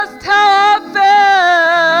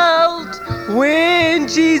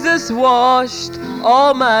Jesus washed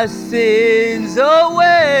all my sins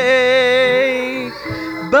away.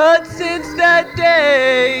 But since that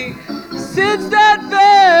day, since that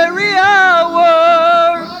very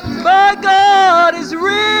hour, my God is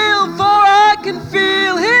real, for I can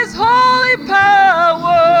feel His holy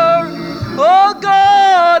power. Oh,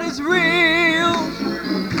 God is real.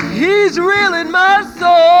 He's real in my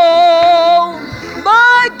soul.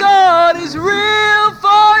 My God is real,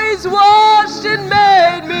 for He's washed and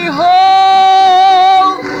made me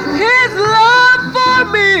whole. His love for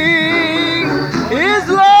me is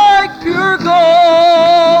like pure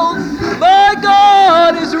gold. My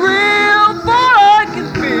God is real, for I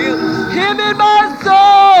can feel Him in my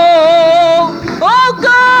soul. Oh,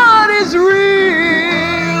 God is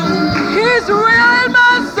real. He's real in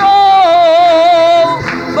my soul.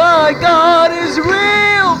 My God is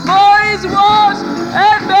real, for He's washed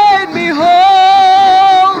and made me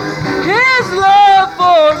whole. His love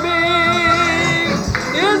for me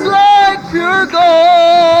is like pure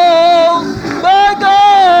gold. My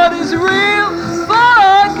God is real, for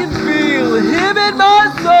I can feel Him in my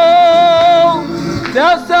soul.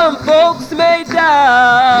 Now some folks may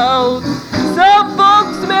doubt, some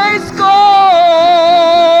folks may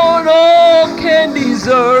scorn, oh, can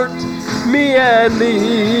desert me and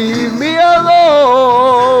leave me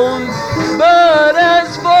alone. But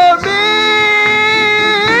as for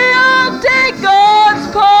me, I'll take God's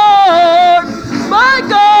part. My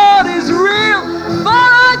God is real, for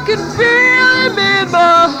I can feel Him in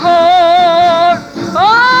my heart.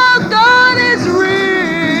 Oh, God is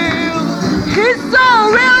real. He's so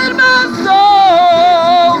real in my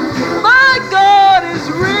soul. My God is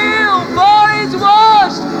real, for He's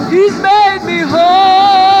washed, He's made me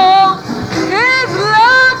whole. His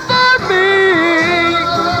love for me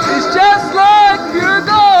is just like pure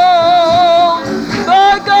gold.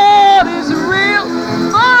 My God is real,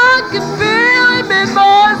 for I can feel Him in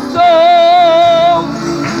my soul.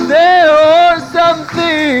 There are some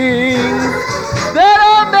things that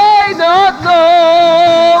I may not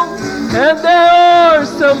know, and there are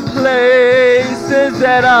some places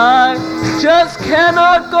that I just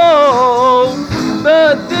cannot go.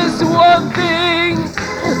 But this one thing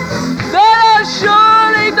that I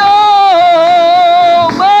surely know,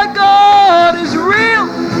 my God is real,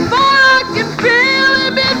 for I can feel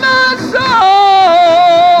Him in my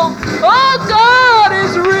soul. Oh, God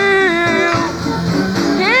is real.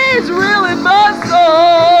 He's real in my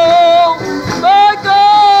soul. My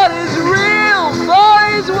God is real, for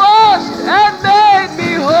He's washed and made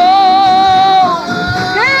me whole.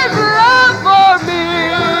 His love for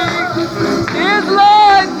me is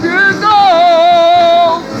like pure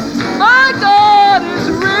gold. My God is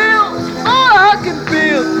real, for I can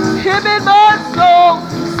feel Him in my soul.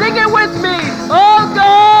 Sing it with me. Oh,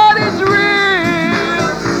 God is real.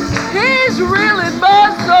 He's real in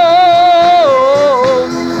my soul.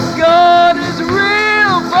 God is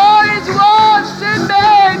real, for He's washed and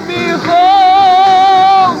made me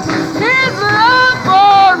whole. His love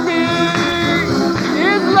for me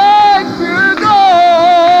is like pure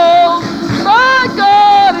gold. My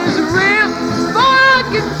God is real, for I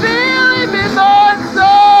can feel Him in my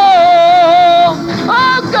soul.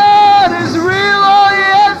 Oh, God is real, oh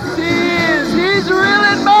yes He is. He's real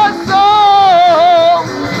in my soul.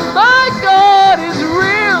 My God is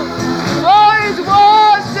real, for He's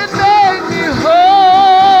washed and made me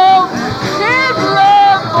whole. His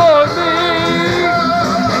love for me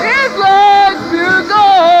is like pure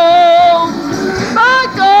gold. My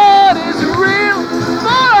God is real, for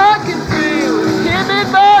I can feel Him in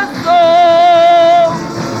my soul.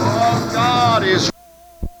 Oh, God is. I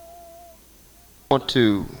want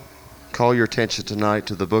to call your attention tonight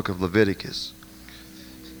to the book of Leviticus.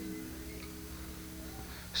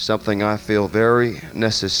 Something I feel very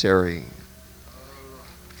necessary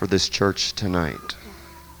for this church tonight.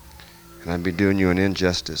 And I'd be doing you an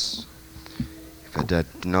injustice if I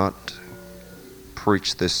did not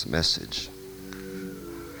preach this message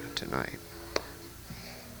tonight.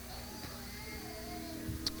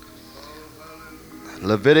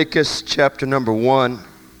 Leviticus chapter number 1.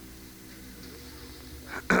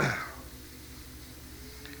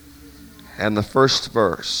 And the first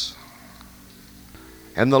verse.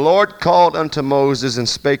 And the Lord called unto Moses and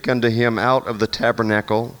spake unto him out of the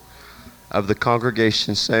tabernacle of the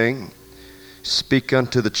congregation, saying, Speak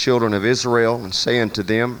unto the children of Israel, and say unto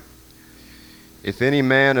them, If any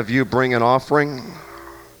man of you bring an offering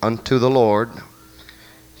unto the Lord,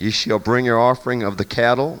 ye shall bring your offering of the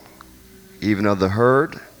cattle, even of the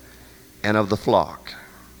herd, and of the flock.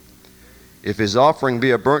 If his offering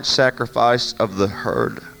be a burnt sacrifice of the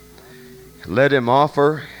herd, let him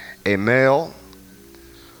offer a male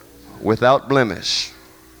without blemish.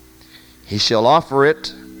 He shall offer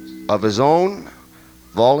it of his own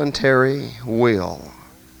voluntary will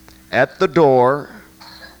at the door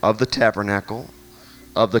of the tabernacle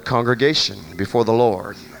of the congregation before the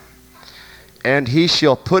Lord. And he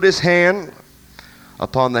shall put his hand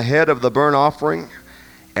upon the head of the burnt offering,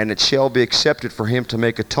 and it shall be accepted for him to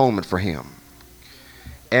make atonement for him.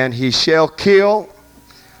 And he shall kill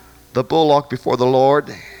the bullock before the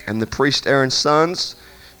Lord, and the priest Aaron's sons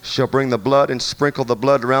shall bring the blood and sprinkle the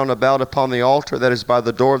blood round about upon the altar that is by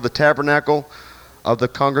the door of the tabernacle of the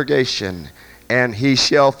congregation. And he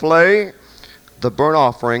shall flay the burnt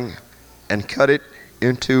offering and cut it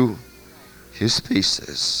into his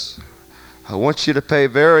pieces. I want you to pay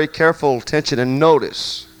very careful attention and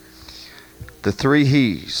notice the three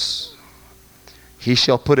he's. He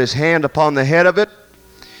shall put his hand upon the head of it,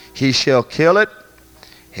 he shall kill it,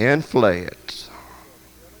 and flay it.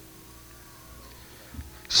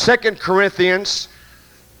 2 Corinthians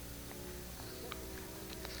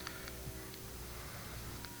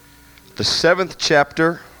the 7th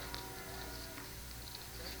chapter,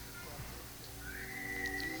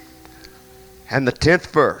 and the 10th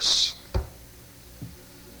verse.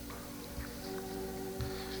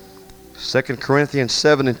 2 Corinthians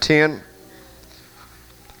 7 and 10.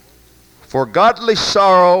 For godly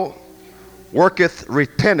sorrow worketh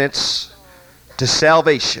repentance to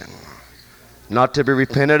salvation, not to be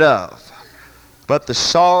repented of. But the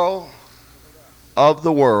sorrow of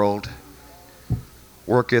the world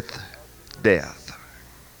worketh death.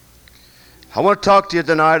 I want to talk to you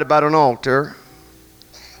tonight about an altar,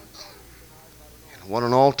 and what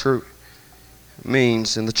an altar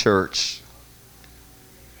means in the church.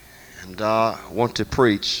 And I want to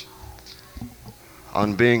preach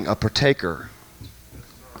on being a partaker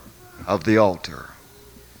of the altar.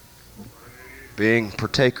 Being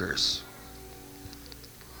partakers.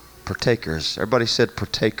 Partakers. Everybody said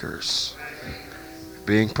partakers.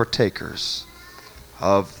 Being partakers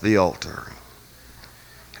of the altar.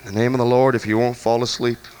 In the name of the Lord, if you won't fall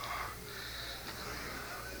asleep.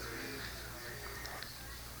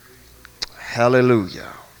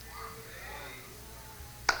 Hallelujah.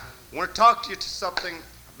 I want to talk to you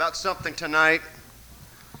about something tonight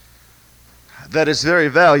that is very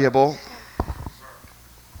valuable.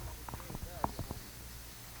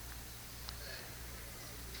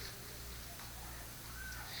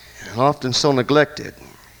 And often so neglected.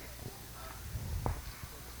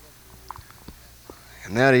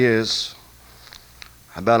 And that is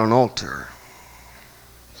about an altar.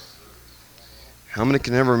 How many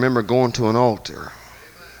can ever remember going to an altar?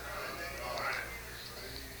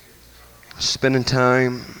 Spending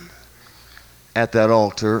time at that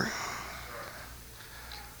altar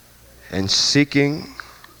and seeking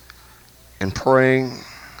and praying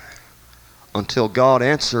until God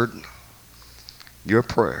answered your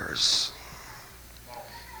prayers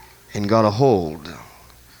and got a hold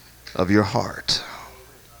of your heart.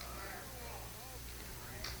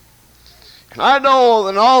 And I know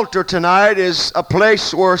an altar tonight is a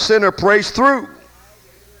place where a sinner prays through.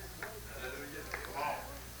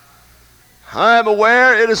 I am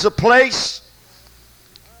aware it is a place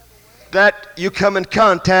that you come in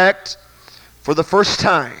contact for the first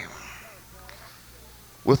time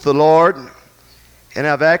with the Lord and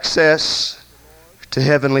have access to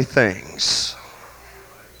heavenly things.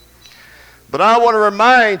 But I want to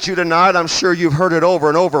remind you tonight, I'm sure you've heard it over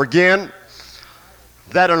and over again,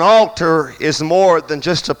 that an altar is more than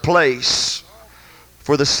just a place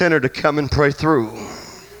for the sinner to come and pray through.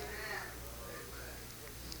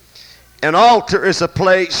 An altar is a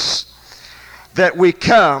place that we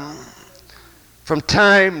come from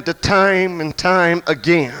time to time and time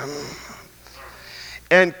again,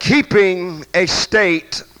 and keeping a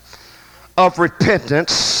state of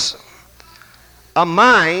repentance, a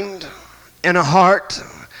mind and a heart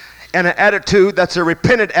and an attitude that's a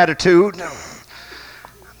repentant attitude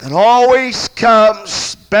that always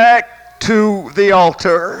comes back to the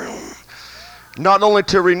altar, not only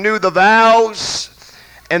to renew the vows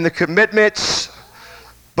and the commitments,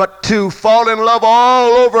 but to fall in love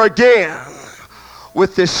all over again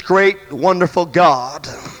with this great, wonderful God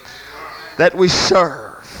that we serve.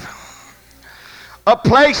 A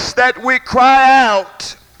place that we cry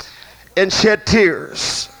out and shed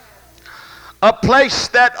tears. A place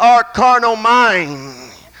that our carnal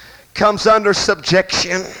mind comes under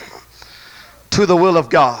subjection to the will of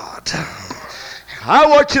God. I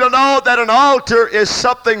want you to know that an altar is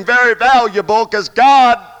something very valuable, because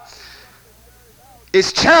God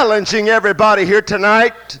is challenging everybody here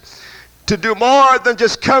tonight to do more than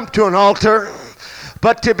just come to an altar,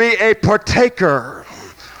 but to be a partaker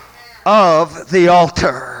of the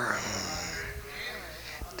altar.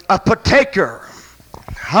 a partaker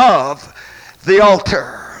of the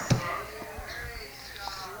altar.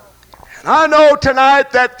 And I know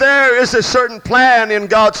tonight that there is a certain plan in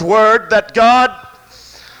God's word that God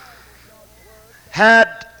had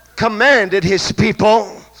commanded his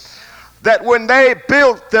people that when they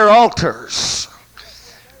built their altars,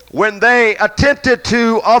 when they attempted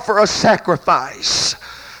to offer a sacrifice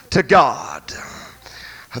to God,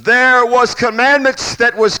 there was commandments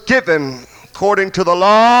that was given according to the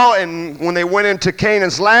law, and when they went into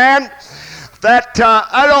Canaan's land, that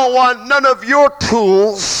I don't want none of your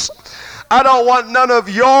tools, I don't want none of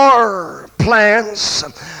your plans,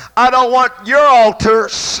 I don't want your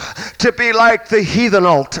altars to be like the heathen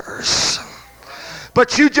altars.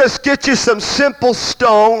 But you just get you some simple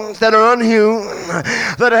stones that are unhewn,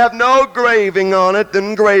 that have no engraving on it,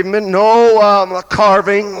 no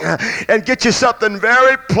carving, and get you something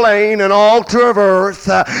very plain, an altar of earth,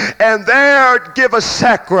 and there give a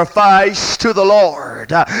sacrifice to the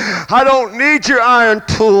Lord. I don't need your iron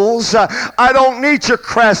tools. I don't need your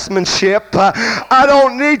craftsmanship. I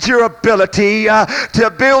don't need your ability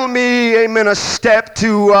to build me, amen, a step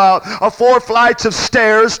to 4 flights of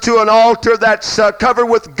stairs to an altar that's covered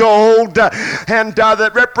with gold and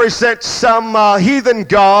that represents some heathen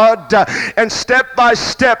god, and step by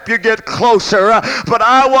step you get closer. But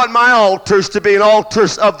I want my altars to be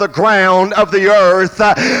altars of the ground, of the earth,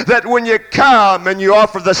 that when you come and you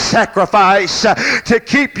offer the sacrifice, to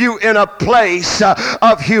keep you in a place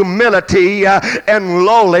of humility and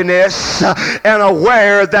lowliness, and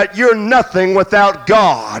aware that you're nothing without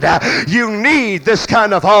God. You need this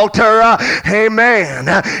kind of altar. Amen.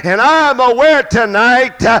 And I'm aware tonight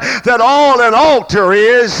that all an altar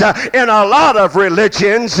is in a lot of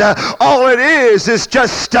religions, all it is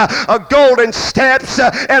just a golden steps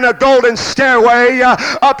and a golden stairway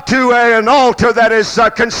up to an altar that is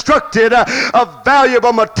constructed of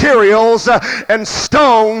valuable materials and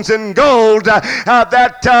stones and gold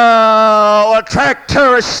that attract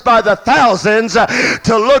tourists by the thousands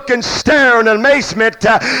to look and stare in amazement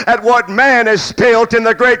at what man has built in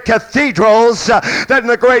the great cathedrals, that in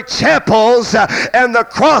the great chapels, and the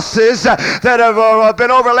crosses that have been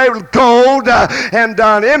overlaid with gold and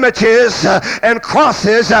images and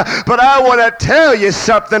crosses. But I want to tell you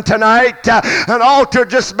something tonight. An altar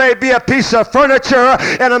just may be a piece of furniture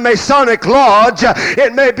in a Masonic lodge.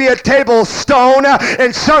 It may be a table stone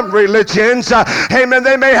in some religions. Amen.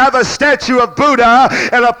 They may have a statue of Buddha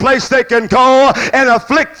and a place they can go and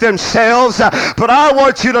afflict themselves. But I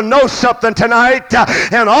want you to know something tonight.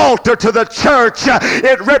 An altar to the church,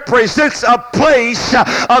 it represents a place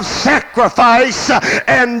of sacrifice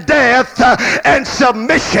and death and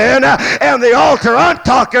submission. And the altar I'm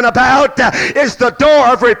talking about is the door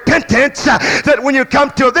of repentance, that when you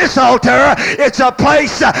come to this altar, it's a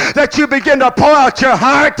place that you begin to pour out your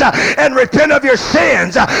heart and repent of your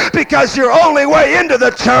sins, because your only way into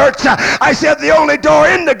the church, I said the only door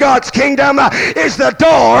into God's kingdom is the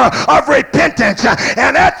door of repentance.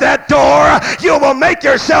 And at that door, you will make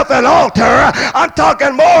yourself an altar. I'm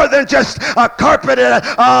talking more than just a carpeted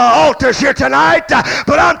altars here tonight,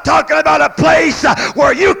 but I'm talking about a place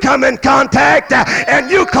where you come in contact and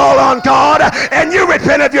you call on God and you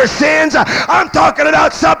repent of your sins. I'm talking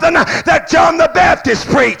about something that John the Baptist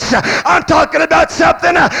preached. I'm talking about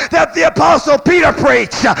something that the Apostle Peter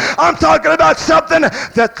preached. I'm talking about something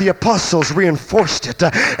that the apostles reinforced it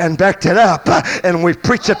and backed it up, and we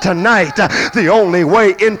preach it tonight. The only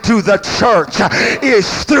way into the church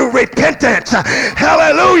is through repentance.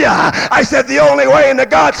 Hallelujah. I said the only way into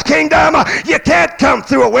God's kingdom, you can't come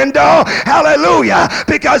through a window. Hallelujah.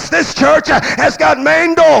 Because this church has got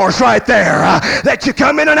main doors right there that you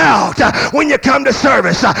come in and out. When you come to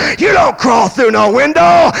service, you don't crawl through no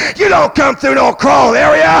window. You don't come through no crawl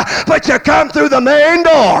area, but you come through the main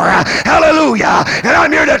door. Hallelujah. And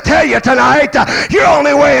I'm here to tell you tonight, your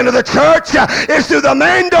only way into the church is through the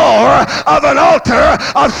main door of an altar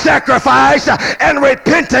of sacrifice and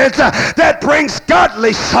repentance that brings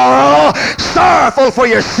godly sorrow, sorrowful for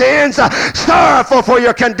your sins, sorrowful for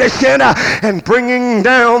your condition, and bringing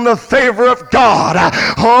down the favor of God.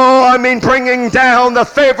 Oh, I mean bringing down the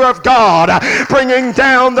favor of God, bringing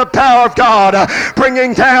down the power of God,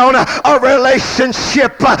 bringing down a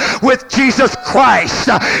relationship with Jesus Christ.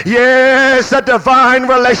 Yes, a divine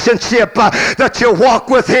relationship that you walk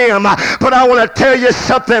with him. But I want to tell you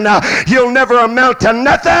something. You'll never amount to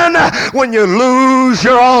nothing when you lose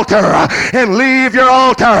your altar and leave your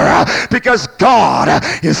altar, because God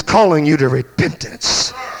is calling you to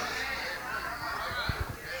repentance.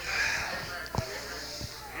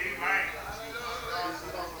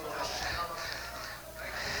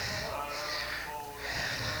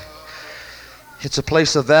 It's a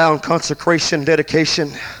place of vow and consecration,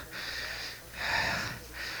 dedication.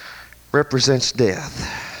 Represents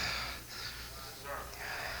death.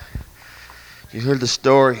 You heard the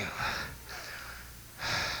story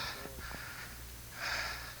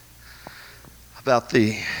about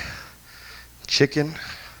the chicken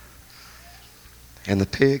and the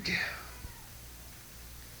pig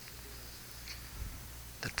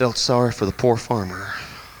that felt sorry for the poor farmer.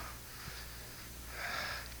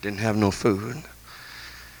 Didn't have no food.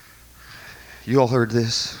 You all heard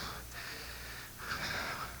this?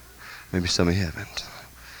 Maybe some of you haven't.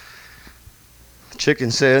 The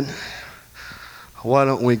chicken said, why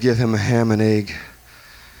don't we give him a ham and egg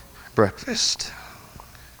breakfast?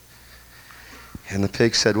 And the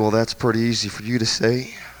pig said, well, that's pretty easy for you to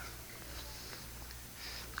say,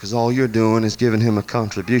 because all you're doing is giving him a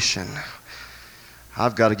contribution.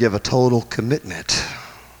 I've got to give a total commitment.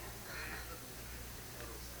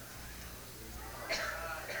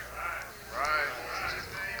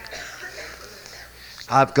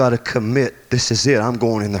 I've got to commit. This is it. I'm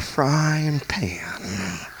going in the frying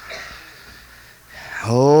pan.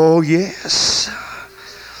 Oh, yes.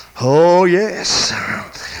 Oh, yes.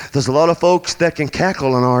 There's a lot of folks that can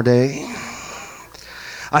cackle in our day.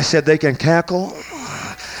 I said they can cackle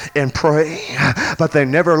and pray, but they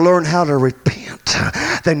never learn how to repent.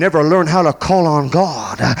 They never learn how to call on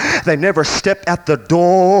God. They never step at the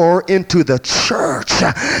door into the church.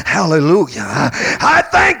 Hallelujah. I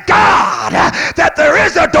thank God that there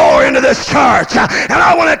is a door into this church. And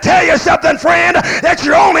I want to tell you something, friend, that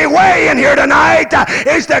your only way in here tonight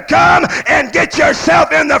is to come and get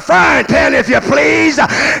yourself in the frying pan, if you please,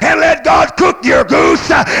 and let God cook your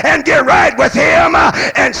goose and get right with him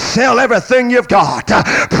and sell everything you've got.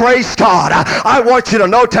 Praise God. I want you to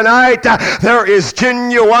know tonight there is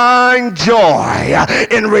genuine joy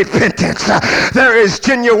in repentance. There is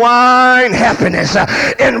genuine happiness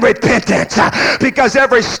in repentance, because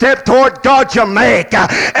every step toward God you make,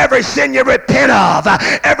 every sin you repent of,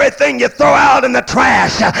 everything you throw out in the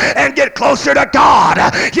trash and get closer to God,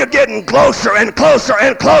 you're getting closer and closer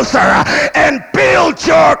and closer, and build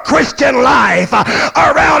your Christian life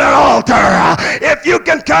around an altar. If you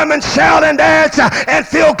can come and shout and dance and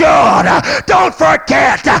feel good, don't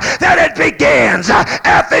forget that it begins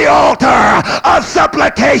at the altar of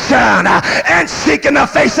supplication and seeking the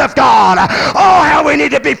face of God. Oh, how we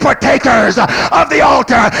need to be partakers of the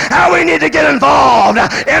altar. How we need to get involved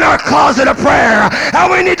in our closet of prayer.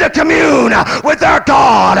 How we need to commune with our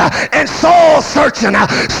God and soul searching,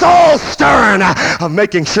 soul stirring, of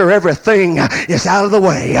making sure everything is out of the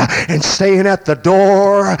way and staying at the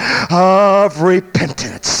door of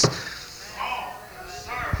repentance.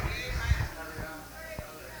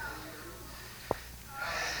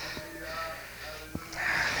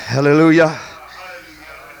 Hallelujah.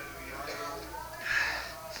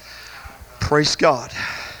 Praise God.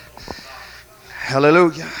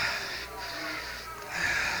 Hallelujah.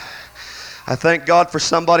 I thank God for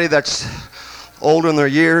somebody that's older in their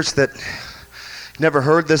years that never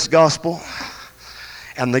heard this gospel,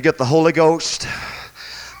 and they get the Holy Ghost.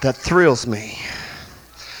 That thrills me.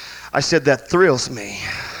 I said that thrills me.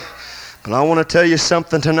 But I want to tell you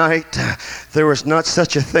something tonight. There is not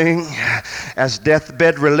such a thing as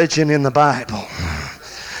deathbed religion in the Bible.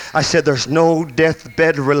 I said there's no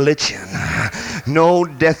deathbed religion, no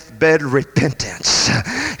deathbed repentance.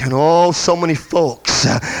 And oh, so many folks,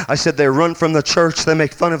 I said they run from the church, they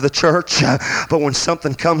make fun of the church, but when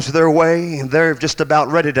something comes their way and they're just about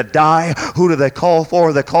ready to die, who do they call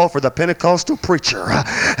for? They call for the Pentecostal preacher.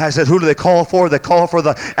 I said, who do they call for? They call for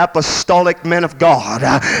the apostolic men of God.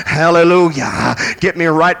 Hallelujah. Get me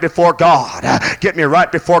right before God. Get me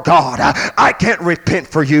right before God. I can't repent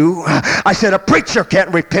for you. I said, a preacher can't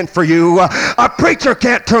repent for you. A preacher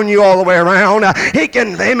can't turn you all the way around. He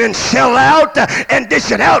can, amen, shell out and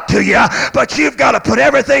dish it out to you, but you've got to put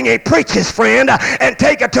everything he preaches, friend, and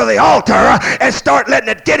take it to the altar and start letting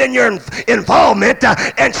it get in your involvement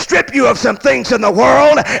and strip you of some things in the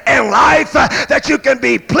world and life that you can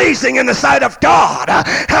be pleasing in the sight of God.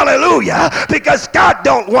 Hallelujah. Because God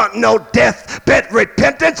don't want no deathbed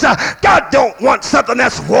repentance. God don't want something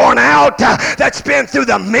that's worn out, that's been through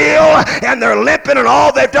the mill and they're limping, and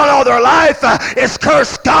all they've done all their life is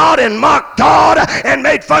curse God and mock God and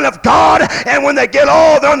made fun of God, and when they get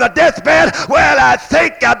old on the deathbed, well, I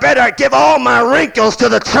think I better give all my wrinkles to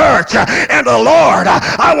the church and the Lord.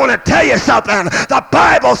 I want to tell you something. The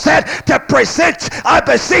Bible said to present, I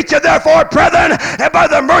beseech you therefore, brethren, and by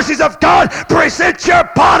the mercies of God, present your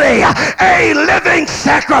body a living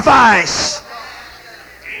sacrifice.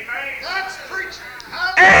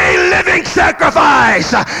 A living living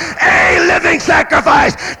sacrifice. A living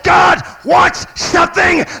sacrifice. God wants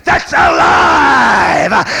something that's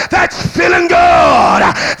alive, that's feeling good,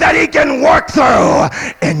 that he can work through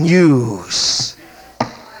and use.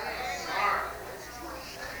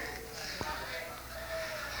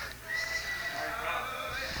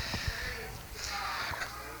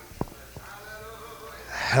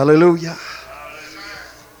 Hallelujah.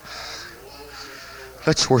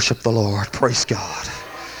 Let's worship the Lord. Praise God.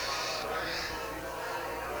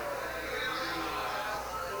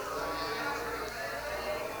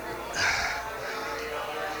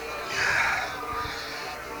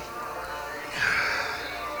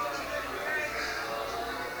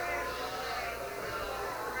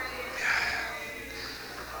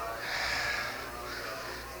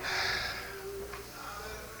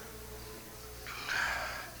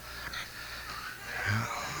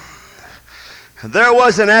 There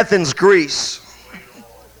was in Athens, Greece,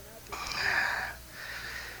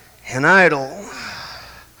 an idol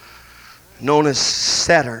known as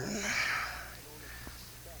Saturn.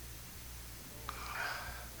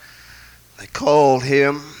 They called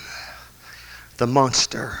him the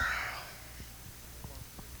monster.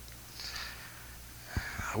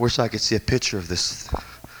 I wish I could see a picture of this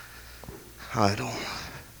idol.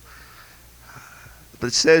 But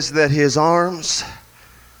it says that his arms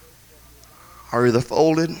are either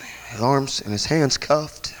folded, his arms and his hands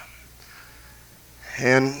cuffed.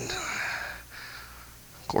 And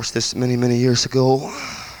of course, this many, many years ago.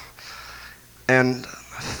 And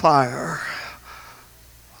fire,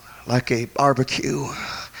 like a barbecue,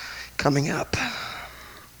 coming up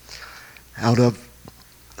out of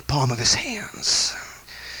the palm of his hands.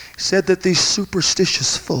 He said that these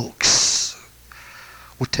superstitious folks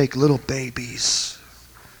would take little babies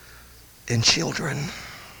and children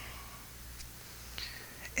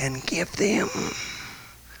and give them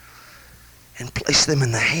and place them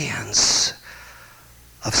in the hands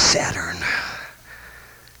of Saturn,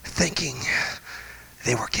 thinking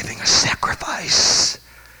they were giving a sacrifice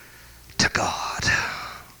to God.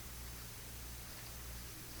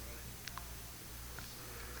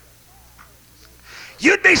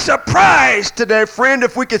 You'd be surprised today, friend,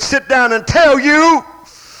 if we could sit down and tell you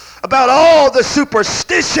about all the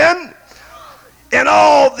superstition and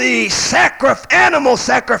all the animal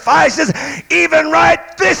sacrifices, even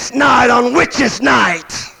right this night on Witches'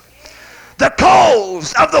 Night. The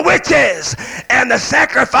coals of the witches and the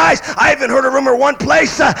sacrifice. I even heard a rumor one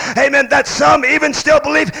place, amen, that some even still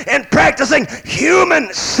believe in practicing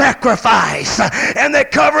human sacrifice. And they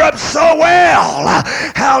cover up so well.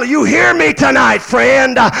 How you hear me tonight,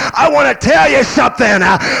 friend? I want to tell you something.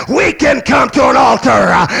 We can come to an altar.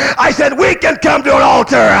 I said we can come to an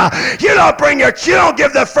altar. You don't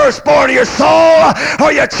give the firstborn of your soul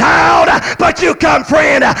or your child, but you come,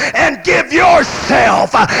 friend, and give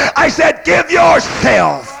yourself. I said give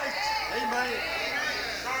yourself.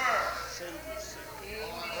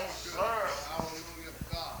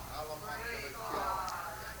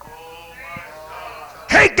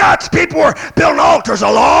 Hey, God's people were building altars a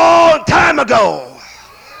long time ago.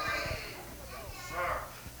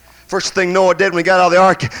 First thing Noah did when he got out of the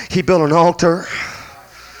ark, he built an altar.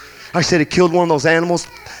 I said he killed one of those animals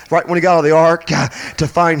right when he got out of the ark to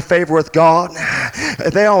find favor with God.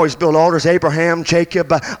 They always build altars. Abraham,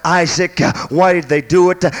 Jacob, Isaac. Why did they do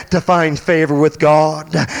it? To find favor with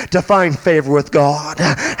God. To find favor with God.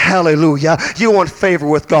 Hallelujah. You want favor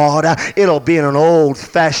with God? It'll be in an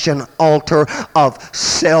old-fashioned altar of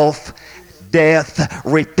self-death,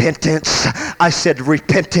 repentance. I said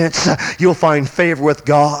repentance. You'll find favor with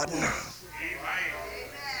God.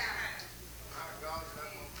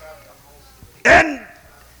 And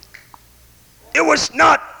it was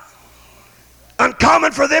not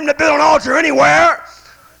uncommon for them to build an altar anywhere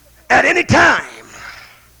at any time.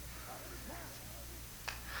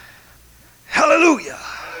 Hallelujah.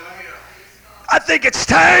 I think it's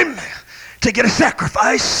time to get a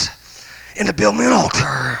sacrifice and to build me an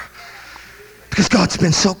altar, because God's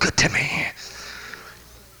been so good to me.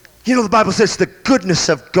 You know, the Bible says the goodness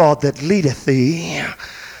of God that leadeth thee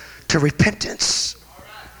to repentance.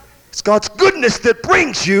 It's God's goodness that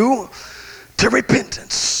brings you to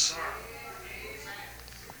repentance.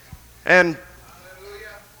 And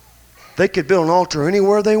they could build an altar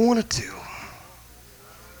anywhere they wanted to.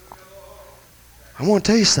 I want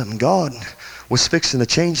to tell you something. God was fixing to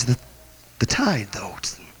change the tide, though.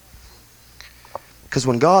 Because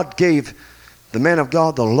when God gave the man of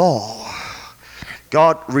God the law,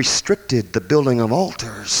 God restricted the building of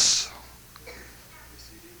altars.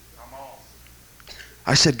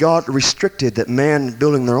 I said God restricted that man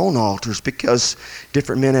building their own altars because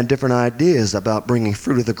different men had different ideas about bringing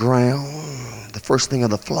fruit of the ground, the first thing of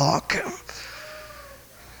the flock,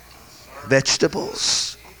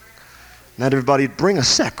 vegetables. Not everybody would bring a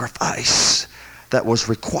sacrifice that was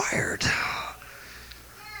required.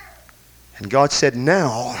 And God said,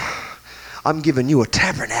 now I'm giving you a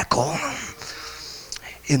tabernacle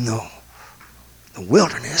in the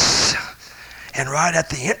wilderness. And right at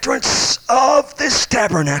the entrance of this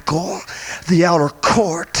tabernacle, the outer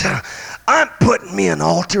court, I'm putting me an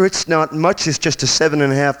altar. It's not much. It's just a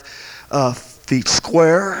 7.5 feet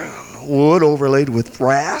square, wood overlaid with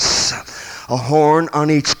brass, a horn on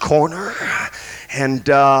each corner. And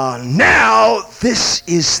now this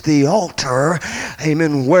is the altar,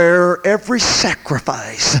 amen, where every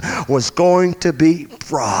sacrifice was going to be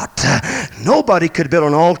brought. Nobody could build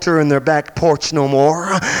an altar in their back porch no more.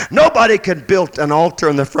 Nobody could build an altar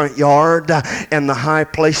in the front yard and the high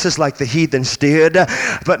places like the heathens did.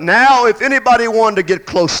 But now if anybody wanted to get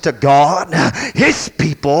close to God, his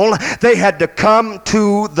people, they had to come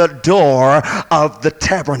to the door of the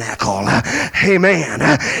tabernacle. Amen.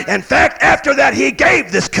 In fact, after that, he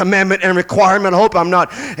gave this commandment and requirement. I hope I'm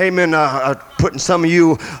not, amen, putting some of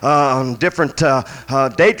you on different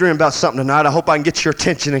daydream about something tonight. I hope I can get your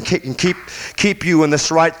attention and keep you in this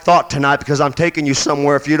right thought tonight, because I'm taking you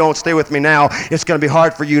somewhere. If you don't stay with me now, it's going to be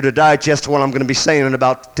hard for you to digest what I'm going to be saying in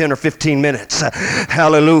about 10 or 15 minutes.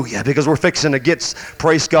 Hallelujah. Because we're fixing to get,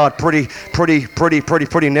 praise God, pretty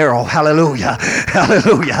narrow. Hallelujah.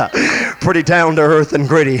 Hallelujah. Pretty down to earth and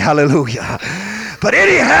gritty. Hallelujah. But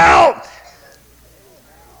anyhow,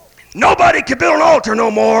 nobody could build an altar no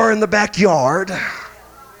more in the backyard.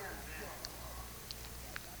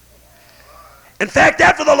 In fact,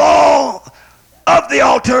 after the law of the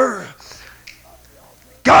altar,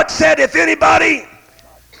 God said, if anybody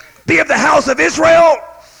be of the house of Israel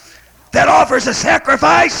that offers a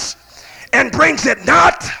sacrifice and brings it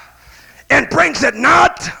not, and brings it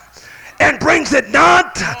not, and brings it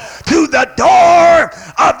not to the door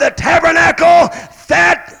of the tabernacle,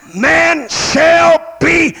 that man shall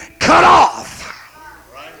be cut off.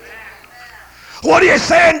 What are you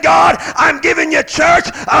saying, God? I'm giving you, church,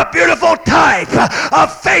 a beautiful type of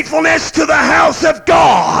faithfulness to the house of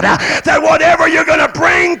God. That whatever you're going to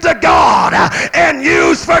bring to God and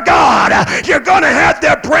use for God, you're going to have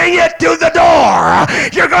to bring it to the door.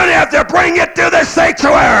 You're going to have to bring it to the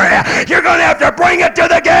sanctuary. You're going to have to bring it to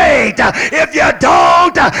the gate. If you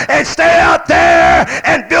don't, and stay out there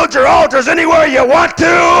and build your altars anywhere you want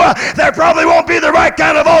to, there probably won't be the right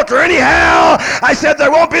kind of altar anyhow. I said there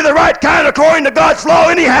won't be the right kind according to God's law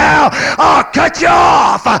anyhow. I'll cut you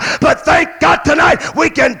off. But thank God tonight we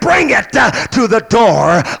can bring it to the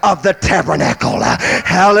door of the tabernacle.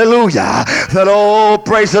 Hallelujah. That old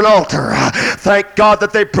brazen altar. Thank God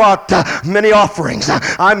that they brought many offerings.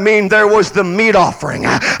 I mean, there was the meat offering.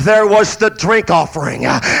 There was the drink offering.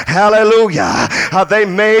 Hallelujah. They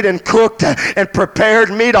made and cooked and prepared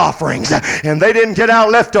meat offerings. And they didn't get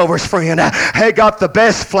out leftovers, friend. They got the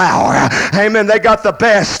best flour. Amen. They got the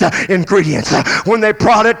best ingredients. When they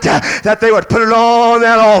brought it, that they would put it on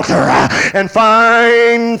that altar and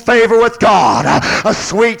find favor with God, a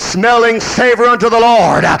sweet smelling savor unto the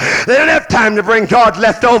Lord. They didn't have time to bring God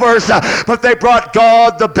leftovers, but they brought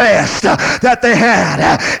God the best that they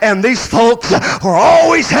had. And these folks were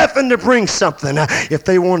always having to bring something if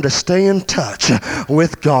they wanted to stay in touch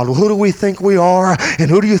with God. Well, who do we think we are,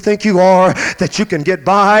 and who do you think you are that you can get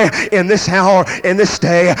by in this hour, in this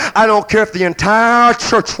day? I don't care if the entire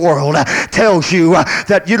church world tells you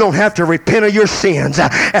that you don't have to repent of your sins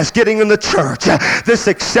as getting in the church. This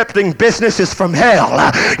accepting business is from hell.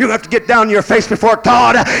 You have to get down on your face before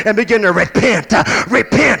God and begin to repent.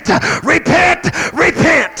 Repent. Repent.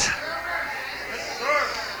 Repent.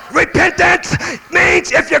 Repentance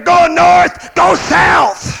means if you're going north, go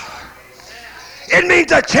south. It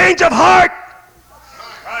means a change of heart.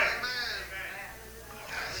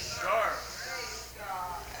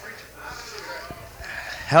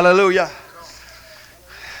 Hallelujah.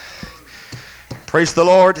 Praise the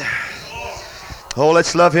Lord. Oh,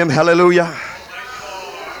 let's love him. Hallelujah.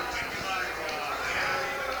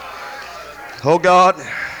 Oh, God.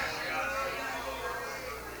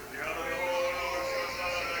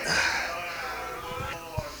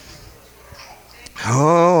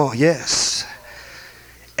 Oh, yes.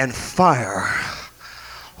 And fire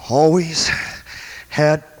always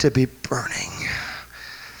had to be burning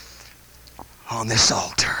on this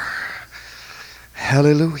altar.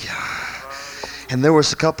 Hallelujah. And there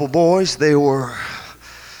was a couple boys, they were,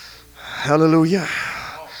 hallelujah,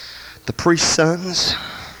 the priest's sons.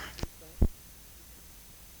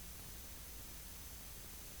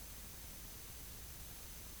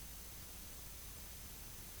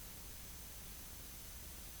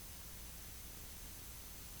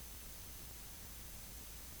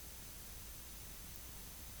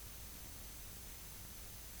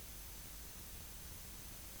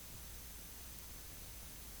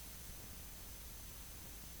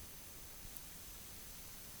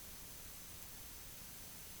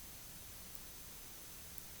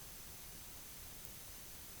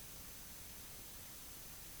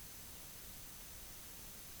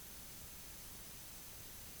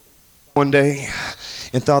 one day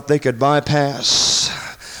and thought they could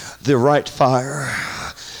bypass the right fire,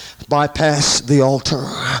 bypass the altar,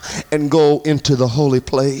 and go into the holy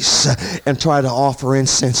place and try to offer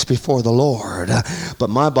incense before the Lord. But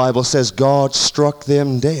my Bible says God struck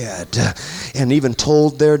them dead and even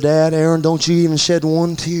told their dad, Aaron, don't you even shed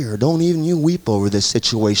one tear. Don't even you weep over this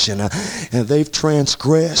situation. And they've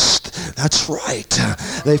transgressed. That's right.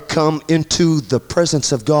 They've come into the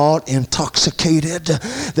presence of God intoxicated.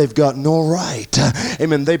 They've got no right.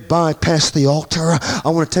 Amen. They bypassed the altar. I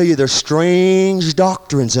want to tell you, there's strange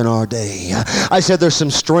doctrines in our day. I said there's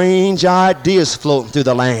some strange ideas floating through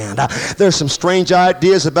the land. There's some strange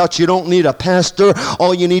ideas about you don't need a pastor.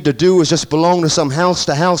 All you need to do is just belong to some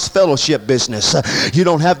house-to-house fellowship business. You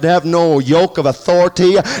don't have to have no yoke of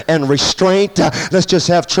authority and restraint. Let's just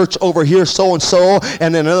have church over here so-and-so,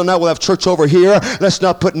 and then another night we'll have church over here. Let's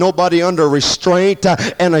not put nobody under restraint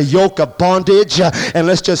and a yoke of bondage, and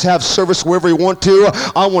let's just have service wherever we want to.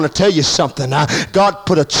 I want to tell you something. God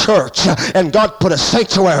put a church, and God put a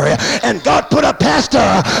sanctuary, and God put a pastor,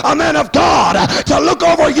 a man of God, to look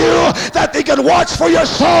over you, that they can watch for your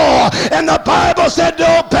soul. And the Bible said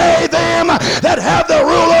to obey them that have the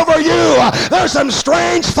rule over you. There's some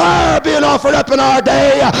strange fire being offered up in our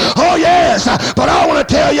day. Oh yes, but I want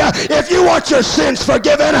to tell you, if you want your sins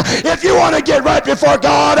forgiven, if you want to get right before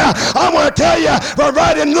God, I want to tell you, from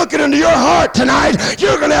right in looking into your heart tonight,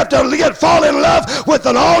 you're going to have to fall in love with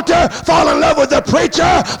an altar, fall in love with the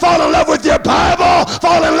preacher, fall in love with your Bible,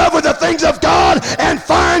 fall in love with the things of God, and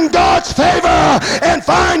find God's favor, and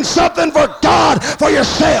find something for God for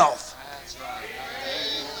yourself.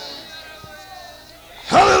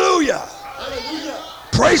 Hallelujah. Hallelujah.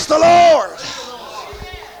 Praise the Lord.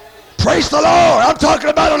 Praise the Lord. I'm talking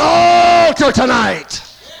about an altar tonight.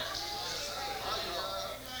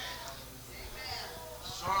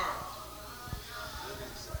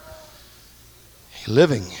 A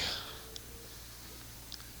living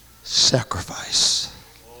sacrifice.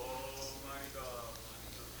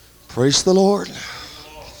 Praise the Lord.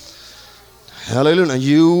 Hallelujah.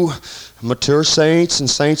 You mature saints and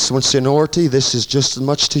saints with seniority, this is just as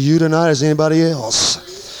much to you tonight as anybody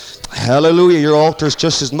else. Hallelujah. Your altar is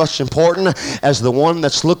just as much important as the one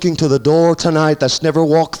that's looking to the door tonight that's never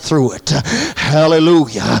walked through it.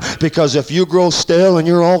 Hallelujah. Because if you grow stale in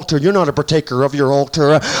your altar, you're not a partaker of your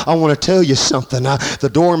altar. I want to tell you something. The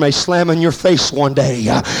door may slam in your face one day.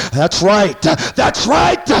 That's right. That's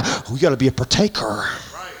right. We got to be a partaker.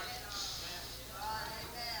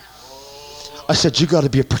 I said, you got to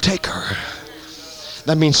be a partaker.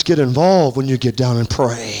 That means get involved when you get down and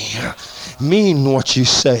pray. Mean what you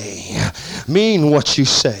say. Mean what you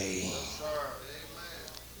say.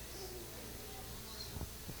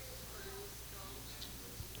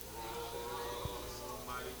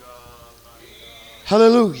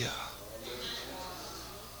 Hallelujah.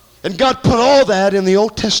 And God put all that in the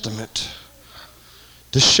Old Testament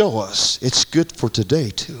to show us it's good for today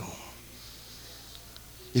too.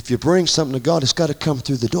 If you bring something to God, it's got to come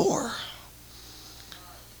through the door.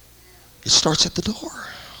 It starts at the door.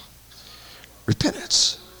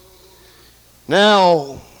 Repentance.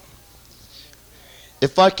 Now,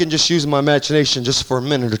 if I can just use my imagination just for a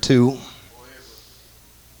minute or two.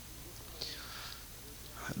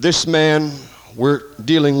 This man, we're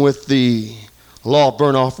dealing with the law of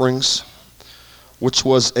burnt offerings, which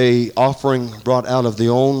was a offering brought out of the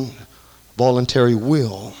own voluntary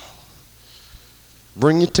will.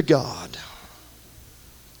 Bring it to God.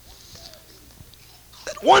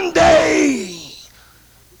 One day,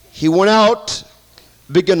 he went out,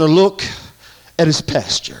 began to look at his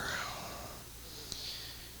pasture.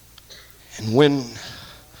 And when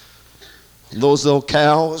those old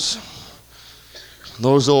cows,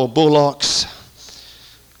 those old bullocks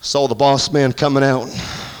saw the boss man coming out,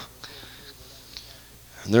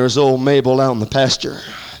 and there's old Mabel out in the pasture,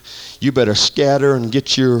 you better scatter and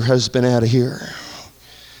get your husband out of here.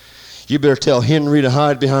 You better tell Henry to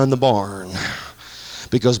hide behind the barn,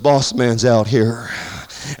 because boss man's out here,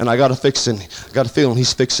 and I got a feeling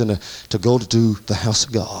he's fixing to go to the house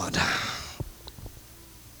of God.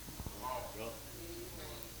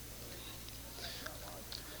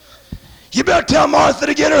 You better tell Martha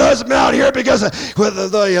to get her husband out here, because with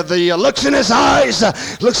the looks in his eyes,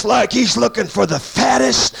 looks like he's looking for the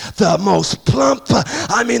fattest, the most plump,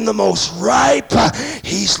 the most ripe.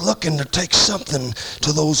 He's looking to take something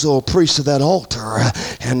to those old priests of that altar.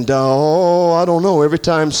 And I don't know, every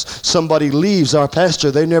time somebody leaves our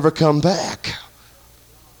pasture, they never come back.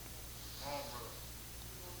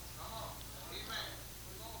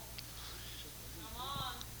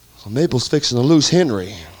 So Mabel's fixing to lose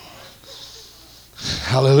Henry.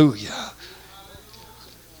 Hallelujah.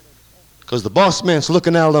 Because the boss man's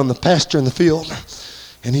looking out on the pasture in the field,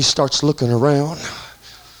 and he starts looking around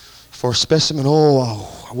for a specimen.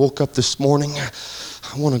 Oh, I woke up this morning.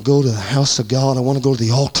 I want to go to the house of God. I want to go to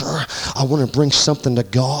the altar. I want to bring something to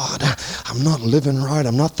God. I'm not living right.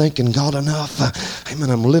 I'm not thanking God enough. Amen.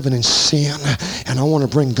 I'm living in sin, and I want to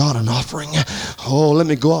bring God an offering. Oh, let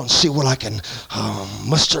me go out and see what I can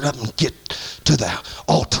muster it up and get to the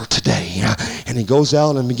altar today. And he goes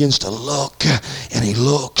out and begins to look, and he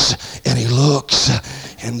looks, and he looks.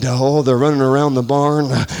 And they're running around the barn.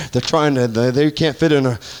 They're trying to, they can't fit in,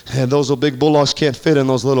 those little big bullocks can't fit in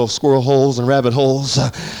those little squirrel holes and rabbit holes.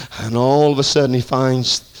 And all of a sudden he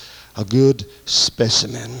finds a good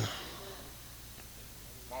specimen.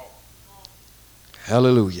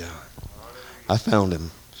 Hallelujah. I found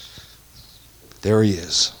him. There he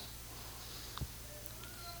is.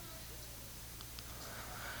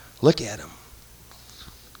 Look at him.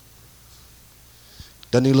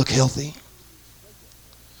 Doesn't he look healthy?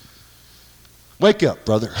 Wake up,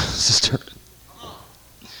 brother, sister.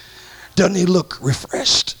 Doesn't he look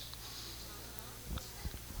refreshed?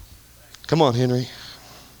 Come on, Henry.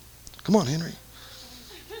 Come on, Henry.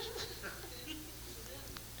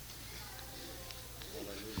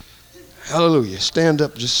 Hallelujah. Stand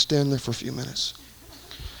up. Just stand there for a few minutes.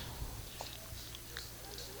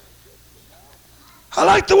 I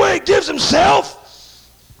like the way he gives himself.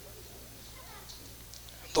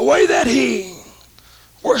 The way that he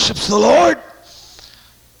worships the Lord.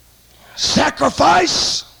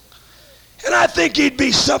 Sacrifice. And I think he'd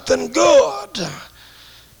be something good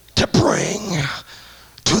to bring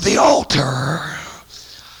to the altar,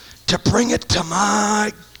 to bring it to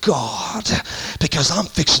my God, because I'm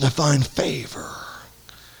fixing to find favor.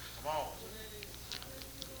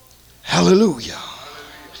 Hallelujah.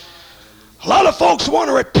 A lot of folks want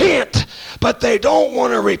to repent, but they don't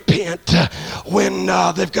want to repent when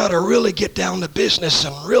they've got to really get down to business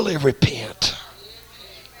and really repent.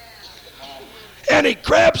 And he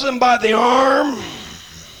grabs him by the arm.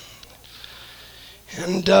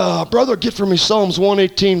 And brother, get for me Psalms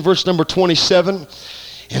 118, verse number 27,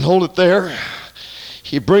 and hold it there.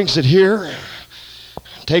 He brings it here,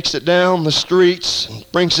 takes it down the streets, and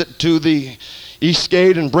brings it to the east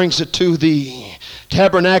gate, and brings it to the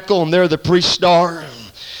tabernacle, and there the priests are,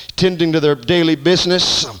 tending to their daily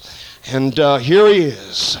business. And here he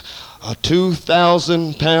is, a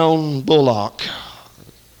 2,000-pound bullock.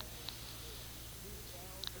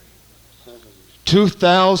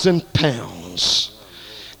 2,000 pounds.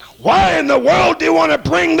 Why in the world do you want to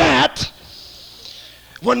bring that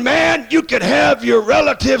when, man, you could have your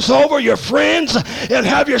relatives over, your friends, and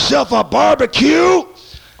have yourself a barbecue?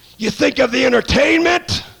 You think of the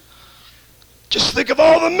entertainment. Just think of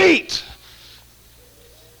all the meat.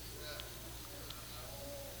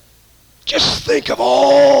 Just think of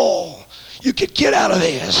all you could get out of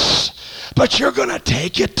this. But you're going to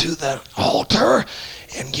take it to the altar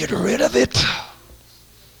and get rid of it.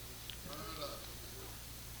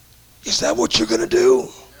 Is that what you're going to do?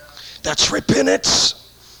 That's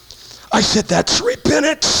repentance. I said that's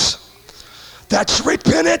repentance. That's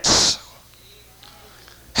repentance.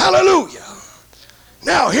 Hallelujah.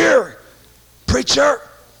 Now here, preacher,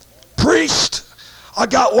 priest, I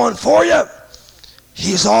got one for you.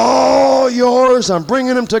 He's all yours. I'm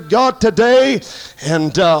bringing him to God today.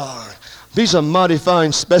 And he's a mighty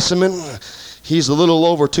fine specimen. He's a little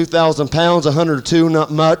over 2,000 pounds, 102, not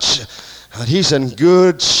much. He's in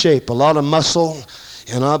good shape, a lot of muscle,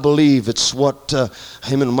 and I believe it's what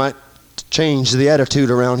might change the attitude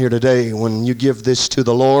around here today. When you give this to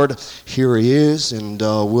the Lord, here he is, and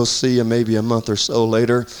we'll see you maybe a month or so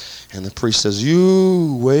later. And the priest says,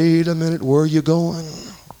 "You, wait a minute, where are you going?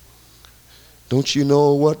 Don't you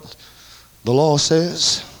know what the law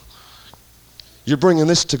says? You're bringing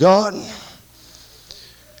this to God?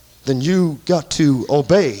 Then you got to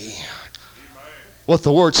obey what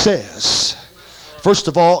the word says. First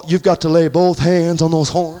of all, you've got to lay both hands on those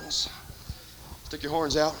horns. Stick your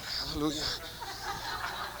horns out. Hallelujah.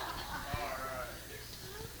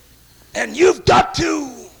 And you've got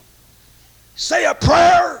to say a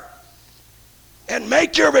prayer and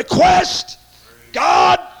make your request.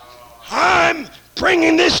 God, I'm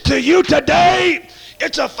bringing this to you today.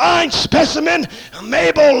 It's a fine specimen.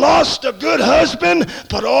 Mabel lost a good husband,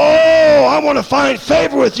 but I want to find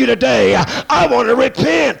favor with you today. I want to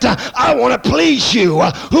repent. I want to please you.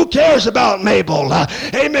 Who cares about Mabel?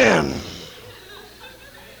 Amen.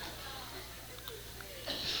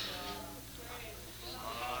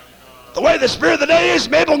 The way the spirit of the day is,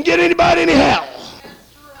 Mabel can get anybody anyhow.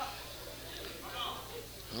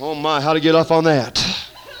 Oh my, how to get off on that.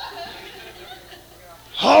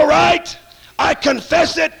 All right. I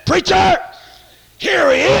confess it. Preacher, here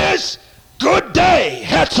he is. Good day.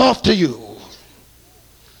 Hats off to you.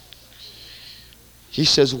 He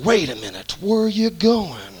says, wait a minute. Where are you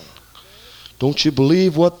going? Don't you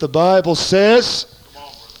believe what the Bible says?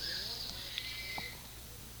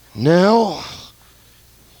 Now,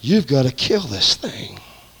 you've got to kill this thing.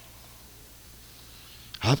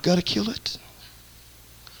 I've got to kill it?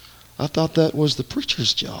 I thought that was the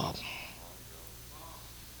preacher's job.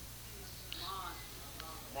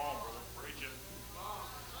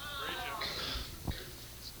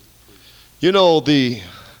 You know, the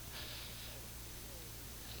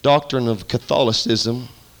doctrine of Catholicism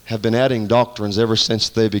have been adding doctrines ever since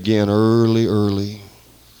they began early,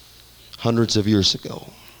 hundreds of years ago.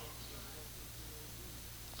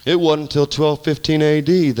 It wasn't until 1215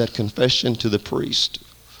 AD that confession to the priest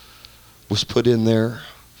was put in there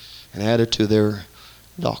and added to their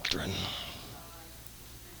doctrine.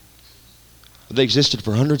 They existed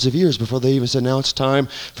for hundreds of years before they even said, now it's time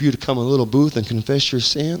for you to come in a little booth and confess your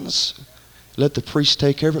sins. Let the priest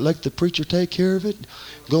take care of it. Let the preacher take care of it.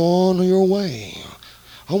 Go on your way.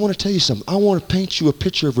 I want to tell you something. I want to paint you a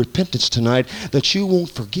picture of repentance tonight that you won't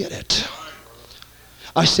forget it.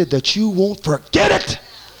 I said that you won't forget it.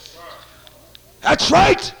 That's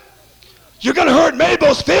right. You're going to hurt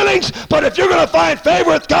Mabel's feelings, but if you're going to find favor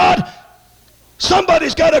with God,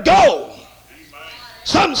 somebody's got to go.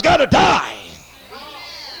 Something's got to die.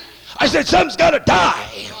 I said something's got to die.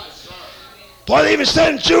 Boy, they even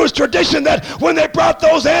said in Jewish tradition that when they brought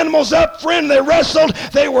those animals up, friend, they wrestled,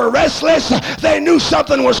 they were restless, they knew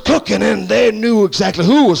something was cooking, and they knew exactly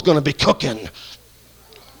who was going to be cooking.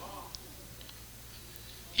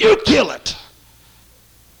 You kill it.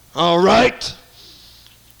 All right.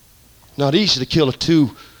 Not easy to kill a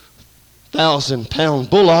 2,000-pound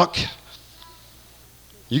bullock.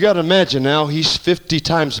 You got to imagine now, he's 50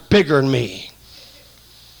 times bigger than me.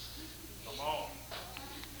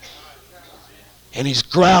 And he's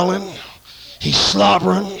growling. He's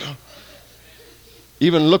slobbering.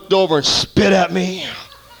 Even looked over and spit at me.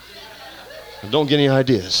 And don't get any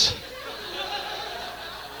ideas.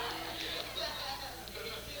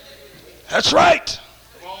 That's right.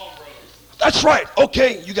 That's right.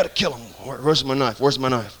 Okay, you got to kill him. Where's my knife? Where's my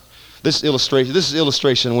knife? This is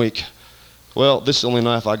illustration week. Well, this is the only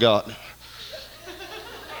knife I got.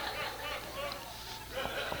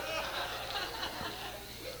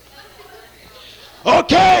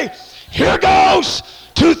 Okay, here goes.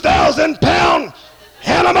 2,000-pound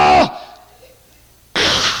animal.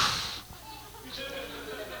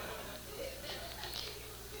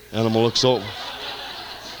 Animal looks over.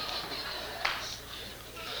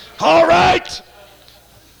 All right.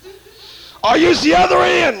 I'll use the other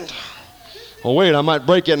end. Oh, wait, I might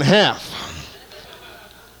break it in half.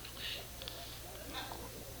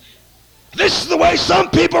 This is the way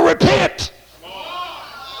some people repent.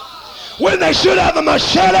 When they should have a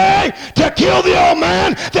machete to kill the old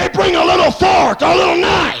man, they bring a little fork or a little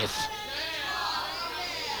knife.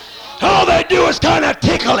 All they do is kind of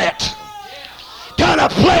tickle it, kind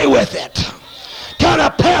of play with it, kind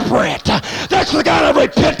of pamper it. That's the kind of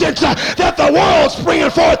repentance that the world's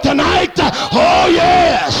bringing forth tonight. Oh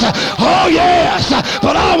yes, oh yes.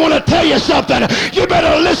 But I want to tell you something. You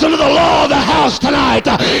better listen to the law of the house tonight.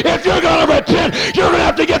 If you're going to repent, you're going to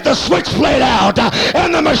have to get the switchblade out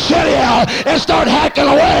and the machete out and start hacking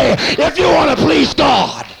away if you want to please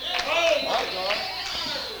God.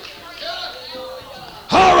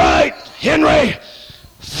 All right, Henry,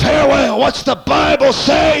 farewell. What's the Bible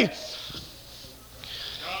say?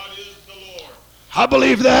 I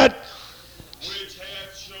believe that. Which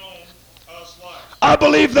hath shown us light. I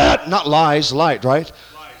believe that. Not lies, light, right?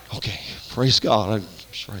 Light. Okay, praise God.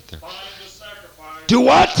 It's right there. Bind the sacrifice. Do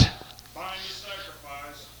what? Bind the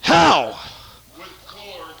sacrifice. How? With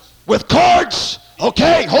cords. With cords?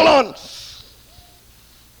 Okay, hold on.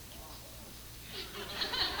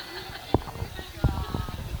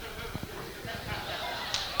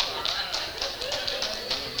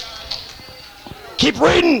 Keep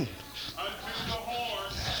reading.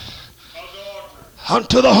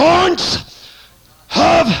 Unto the horns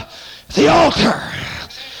of the altar.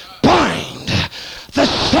 Bind the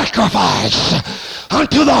sacrifice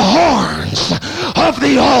unto the horns of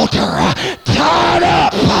the altar. Tied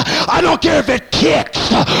up. I don't care if it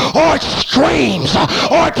kicks or it screams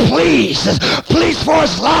or it pleads for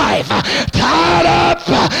its life. Tied up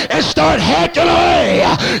and start hacking away.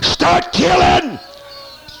 Start killing.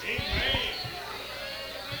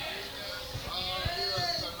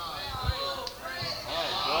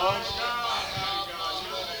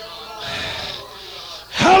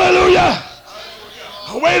 Hallelujah.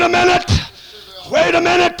 Wait a minute.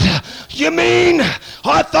 You mean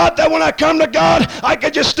I thought that when I come to God, I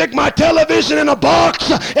could just stick my television in a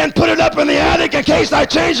box and put it up in the attic in case I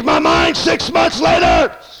changed my mind 6 months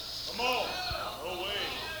later? Come on. No way.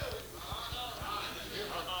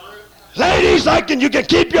 Ladies, you can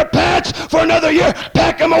keep your pants for another year.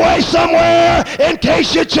 Pack them away somewhere in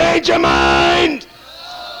case you change your mind.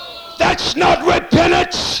 That's not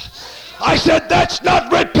repentance. I said that's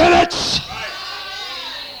not repentance.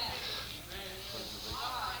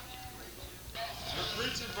 You're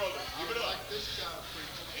preaching, brother. Give it up.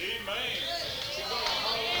 Amen.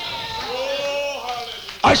 Oh,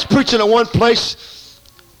 hallelujah. I was preaching at one place.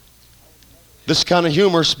 This is kind of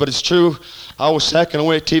humorous, but it's true. I was hacking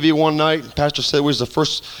away at TV one night. And Pastor said we was the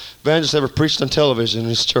first evangelist ever preached on television in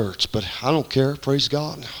his church. But I don't care. Praise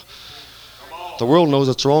God. The world knows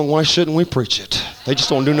it's wrong. Why shouldn't we preach it? They just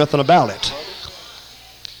don't do nothing about it.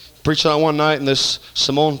 Preaching on one night, and this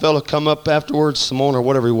Simone fellow come up afterwards, Simone or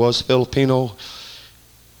whatever he was, Filipino.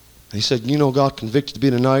 And he said, you know, God convicted me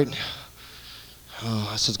tonight.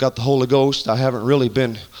 I said, got the Holy Ghost. I haven't really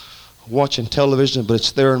been watching television, but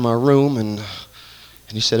it's there in my room. And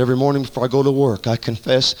he said, every morning before I go to work, I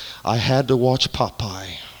confess I had to watch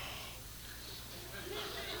Popeye.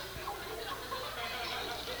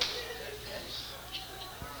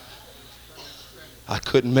 I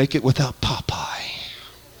couldn't make it without Popeye.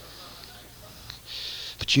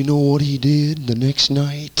 But you know what he did the next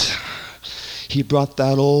night? He brought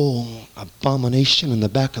that old abomination in the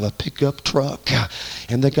back of a pickup truck,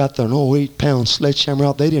 and they got their 8-pound sledgehammer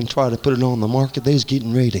out. They didn't try to put it on the market. They was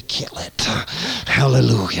getting ready to kill it.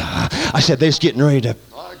 Hallelujah. I said they was getting ready to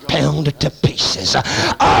pound it to pieces.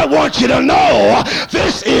 I want you to know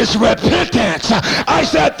this is repentance. I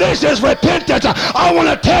said this is repentance. I want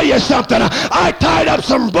to tell you something. I tied up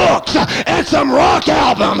some books and some rock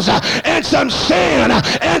albums and some sin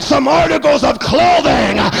and some articles of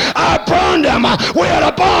clothing. I burned them. We had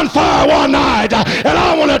a bonfire one night, and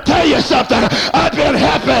I want to tell you something. I've been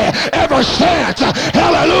happy ever since.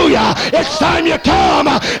 Hallelujah. It's time you come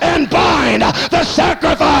and bind the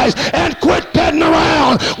sacrifice and quit petting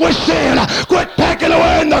around with sin. Quit packing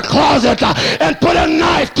away in the closet and put a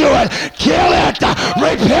knife to it. Kill it.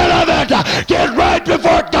 Repent of it. Get right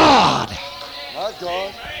before God. My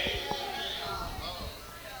God.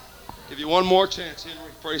 Give you one more chance,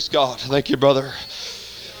 Henry. Praise God. Thank you, brother.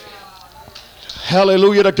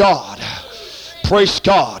 Hallelujah to God. Praise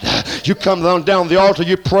God. You come down the altar,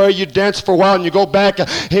 you pray, you dance for a while, and you go back.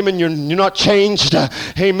 Amen. You're not changed.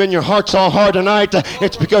 Amen. Your heart's all hard tonight.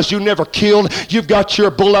 It's because you never killed. You've got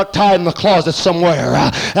your bullock tied in the closet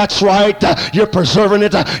somewhere. That's right. You're preserving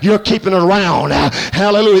it. You're keeping it around.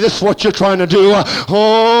 Hallelujah. This is what you're trying to do.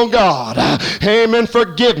 Oh, God. Amen.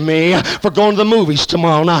 Forgive me for going to the movies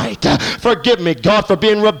tomorrow night. Forgive me, God, for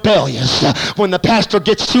being rebellious when the pastor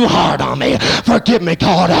gets too hard on me. Forgive me,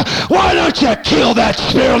 God. Why don't you kill that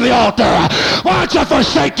spirit on the altar? Why don't you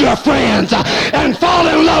forsake your friends and fall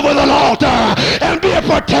in love with an altar and be a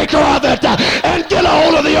partaker of it and get a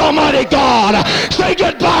hold of the Almighty God? Say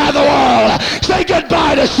goodbye to the world. Say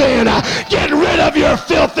goodbye to sin. Get rid of your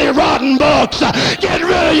filthy, rotten books. Get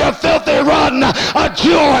rid of your filthy, rotten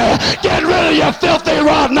jewelry. Get rid of your filthy,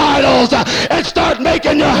 rotten idols and start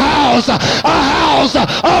making your house a house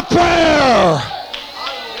of prayer.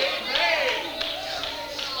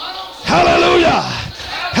 Hallelujah.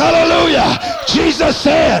 Hallelujah. Jesus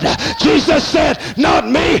said, not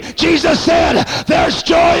me. Jesus said, there's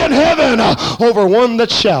joy in heaven over one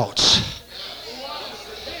that shouts.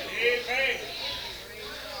 Amen.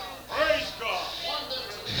 Praise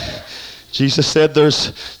God. Jesus said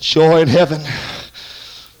there's joy in heaven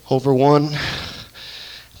over one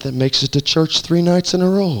that makes it to church 3 nights in a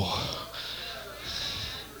row.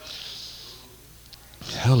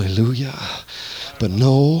 Hallelujah. But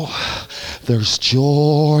no, there's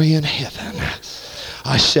joy in heaven.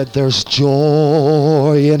 I said there's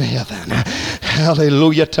joy in heaven.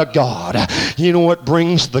 Hallelujah to God. You know what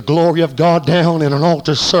brings the glory of God down in an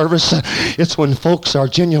altar service? It's when folks are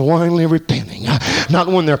genuinely repenting. Not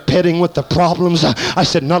when they're petting with the problems. I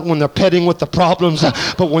said not when they're petting with the problems,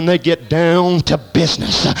 but when they get down to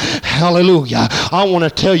business. Hallelujah. I want to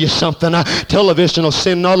tell you something. Television will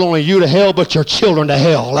send not only you to hell, but your children to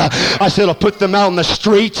hell. I said it'll put them out in the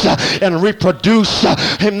streets and reproduce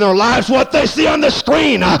in their lives what they see on the screen.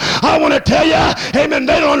 I want to tell you, amen,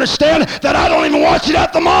 they don't understand that I don't even watch it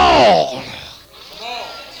at the mall.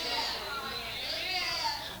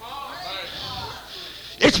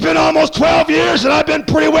 It's been almost 12 years and I've been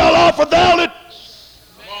pretty well off without it.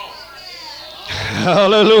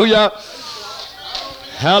 Hallelujah.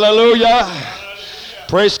 Hallelujah.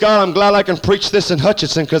 Praise God, I'm glad I can preach this in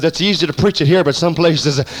Hutchinson because it's easy to preach it here, but some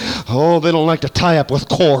places, they don't like to tie up with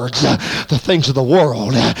cords the things of the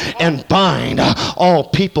world and bind all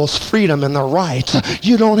people's freedom and their rights.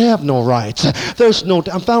 You don't have no rights. There's no,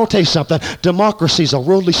 I'll tell you something, democracy is a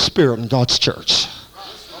worldly spirit in God's church.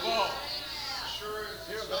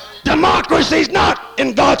 Democracy's not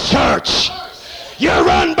in God's church. You're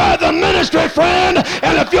run by the ministry, friend,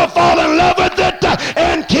 and if you'll fall in love with it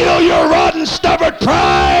and kill your rotten, stubborn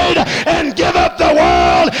pride and give up the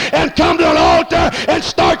world and come to an altar and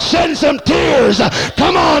start shedding some tears.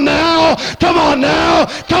 Come on now, come on now,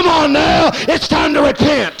 come on now. It's time to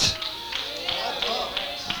repent.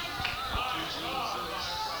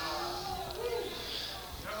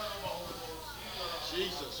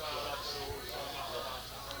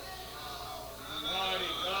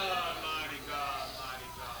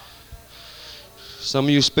 Some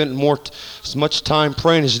of you spent as much time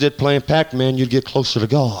praying as you did playing Pac-Man, you'd get closer to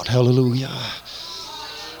God. Hallelujah.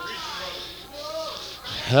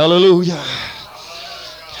 Hallelujah.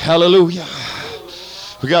 Hallelujah.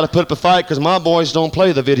 We got to put up a fight because my boys don't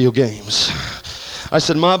play the video games. I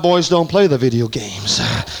said, my boys don't play the video games.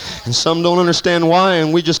 And some don't understand why,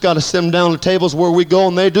 and we just got to sit them down at tables where we go,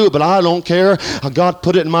 and they do. But I don't care. God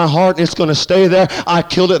put it in my heart, and it's going to stay there. I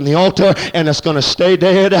killed it in the altar, and it's going to stay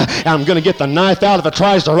dead. And I'm going to get the knife out if it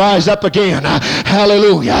tries to rise up again.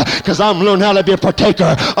 Hallelujah. Because I'm learning how to be a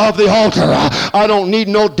partaker of the altar. I don't need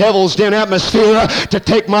no devil's den atmosphere to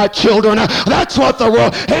take my children. That's what the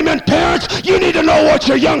world... Amen, parents, you need to know what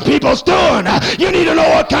your young people's doing. You need to know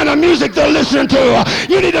what kind of music they're listening to.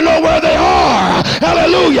 You need to know where they are.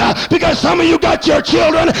 Hallelujah. Because some of you got your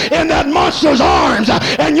children in that monster's arms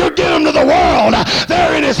and you're giving them to the world.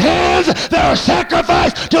 They're in his hands. They're a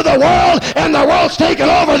sacrifice to the world, and the world's taking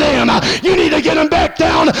over them. You need to get them back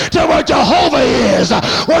down to where Jehovah is,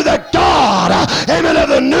 where the God, amen, of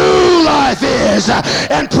the new life is,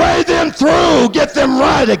 and pray them through. Get them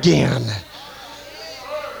right again.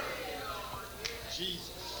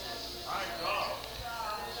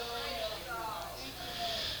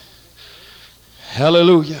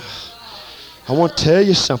 Hallelujah. I want to tell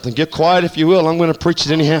you something. Get quiet if you will. I'm going to preach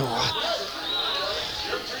it anyhow.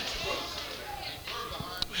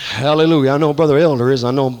 Hallelujah. I know Brother Elder is.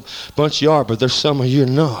 I know a bunch of you are, but there's some of you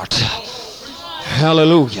not.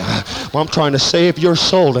 Hallelujah. Well, I'm trying to save your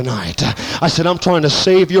soul tonight. I said, I'm trying to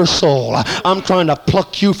save your soul. I'm trying to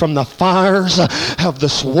pluck you from the fires of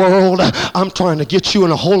this world. I'm trying to get you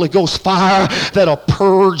in a Holy Ghost fire that'll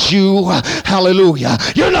purge you. Hallelujah.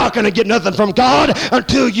 You're not going to get nothing from God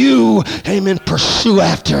until you, amen, pursue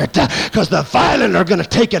after it. Because the violent are going to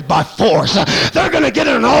take it by force. They're going to get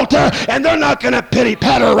an altar, and they're not going to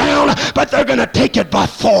pity-pat around, but they're going to take it by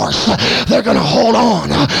force. They're going to hold on.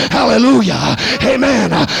 Hallelujah.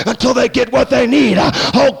 Amen. Until they get what they need.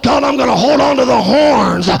 Oh God, I'm going to hold on to the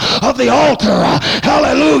horns of the altar.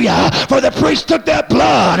 Hallelujah. For the priest took that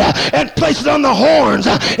blood and placed it on the horns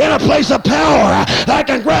in a place of power. I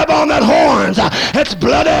can grab on that horns. It's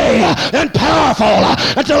bloody and powerful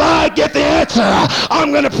until I get the answer.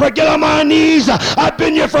 I'm going to get on my knees. I've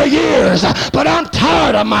been here for years, but I'm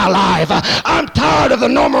tired of my life. I'm tired of the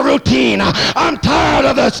normal routine. I'm tired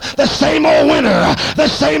of the same old winter, the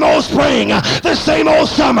same old spring, the same old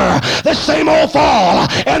summer, the same old fall,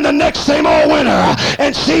 and the next same old winter,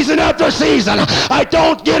 and season after season. I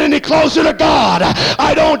don't get any closer to God.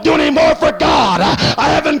 I don't do any more for God. I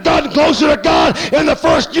haven't gotten closer to God in the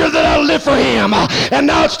first year that I lived for Him, and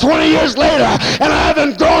now it's 20 years later, and I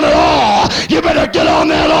haven't grown at all. You better get on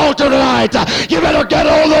that altar tonight. You better get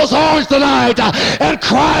all those horns tonight and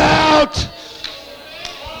cry out.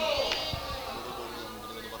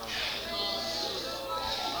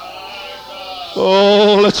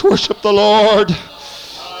 Oh, let's worship the Lord.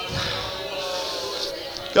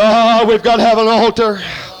 God, we've got to have an altar.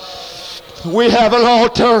 We have an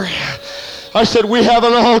altar. I said we have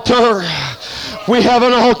an altar. We have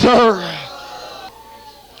an altar.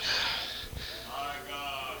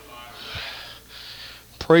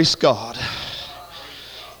 Praise God.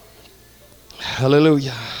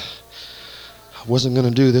 Hallelujah. I wasn't going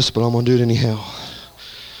to do this, but I'm going to do it anyhow.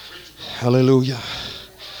 Hallelujah.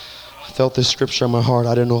 I felt this scripture in my heart.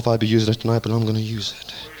 I didn't know if I'd be using it tonight, but I'm going to use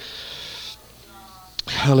it.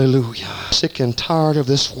 Hallelujah. Sick and tired of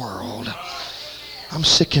this world. I'm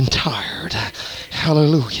sick and tired.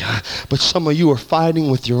 Hallelujah. But some of you are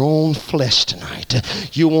fighting with your own flesh tonight.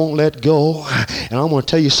 You won't let go. And I'm going to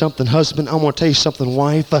tell you something, husband. I'm going to tell you something,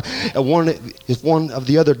 wife. If one of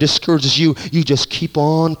the other discourages you, you just keep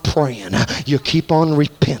on praying. You keep on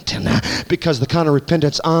repenting. Because the kind of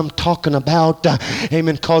repentance I'm talking about,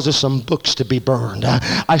 amen, causes some books to be burned.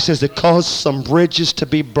 I says it causes some bridges to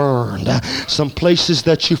be burned. Some places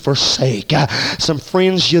that you forsake. Some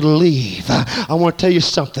friends you leave. I want to tell you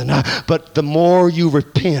something. But the more you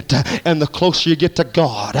repent and the closer you get to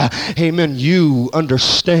God, amen, you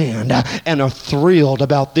understand and are thrilled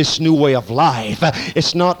about this new way of life.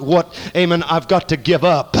 It's not what, amen, I've got to give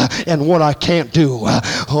up and what I can't do.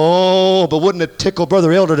 Oh, but wouldn't it tickle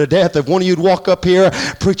Brother Elder to death if one of you'd walk up here,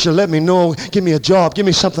 preacher, let me know, give me a job, give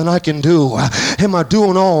me something I can do. Am I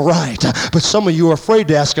doing all right? But some of you are afraid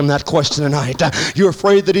to ask him that question tonight. You're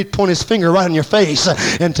afraid that he'd point his finger right in your face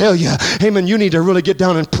and tell you, amen, you need to really get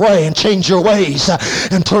down and pray and change your ways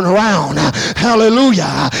and turn around.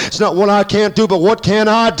 Hallelujah. It's not what I can't do, but what can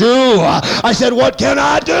I do? I said, what can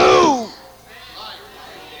I do?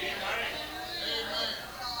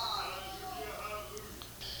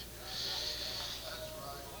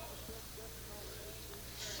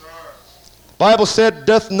 Bible said,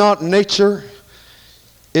 doth not nature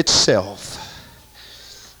itself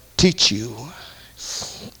teach you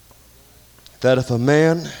that if a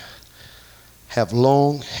man have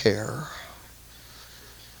long hair,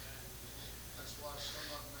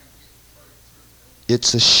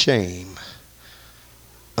 it's a shame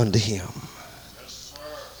unto him.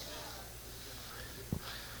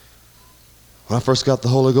 When I first got the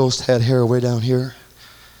Holy Ghost, had hair way down here,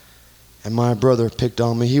 and my brother picked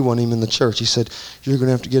on me. He wasn't even in the church. He said, you're going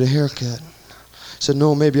to have to get a haircut. I said,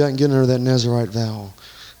 no, maybe I can get under that Nazarite vow.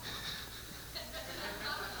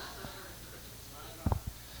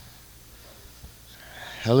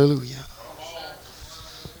 Hallelujah.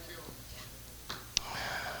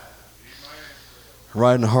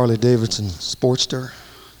 Riding a Harley Davidson Sportster.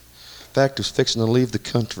 In fact, he was fixing to leave the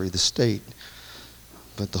country, the state.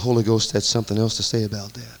 But the Holy Ghost had something else to say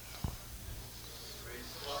about that.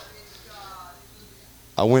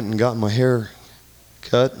 I went and got my hair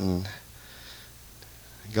cut and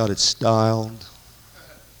got it styled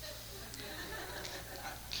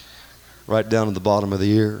right down to the bottom of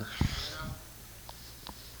the ear.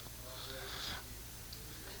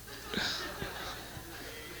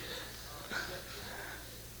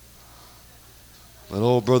 But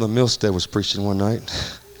old Brother Milstead was preaching one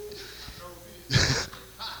night.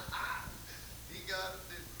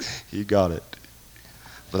 He got it.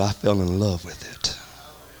 But I fell in love with it.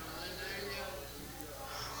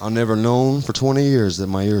 I never known for 20 years that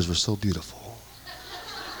my ears were so beautiful.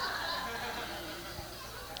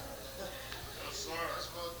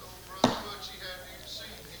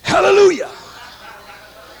 Hallelujah.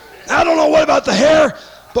 I don't know what about the hair,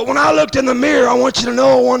 but when I looked in the mirror, I want you to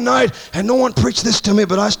know one night, and no one preached this to me,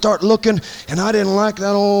 but I start looking, and I didn't like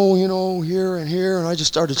that old, here and here, and I just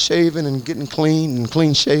started shaving and getting clean and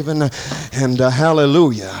clean shaven, and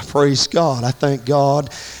hallelujah, praise God. I thank God,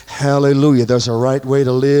 hallelujah. There's a right way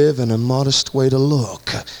to live and a modest way to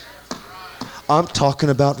look. I'm talking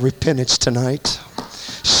about repentance tonight.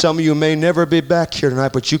 Some of you may never be back here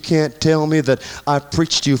tonight, but you can't tell me that I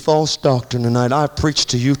preached to you false doctrine tonight. I preached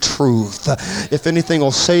to you truth. If anything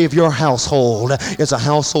will save your household, it's a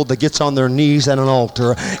household that gets on their knees at an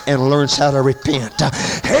altar and learns how to repent.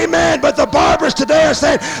 Amen. But the barbers today are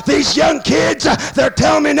saying, these young kids, they're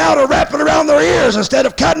telling me now to wrap it around their ears instead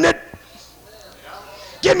of cutting it.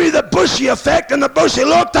 Give me the bushy effect and the bushy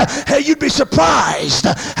look. Hey, you'd be surprised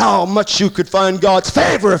how much you could find God's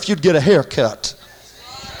favor if you'd get a haircut.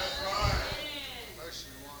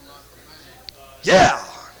 Yeah.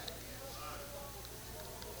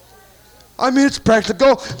 I mean, it's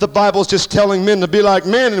practical. The Bible's just telling men to be like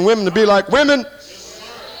men and women to be like women.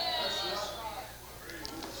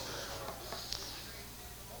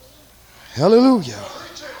 Hallelujah.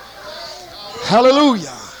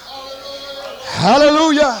 Hallelujah.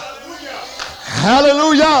 Hallelujah.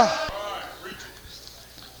 Hallelujah.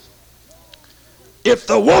 If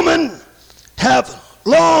the woman have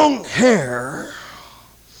long hair,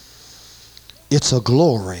 it's a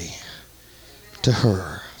glory to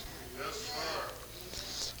her.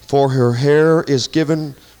 For her hair is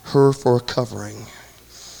given her for a covering.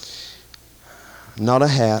 Not a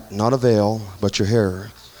hat, not a veil, but your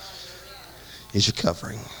hair is your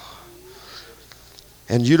covering.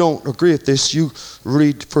 And you don't agree with this. You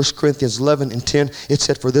read 1 Corinthians 11 and 10. It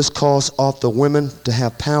said, for this cause ought the women to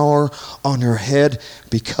have power on her head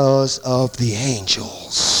because of the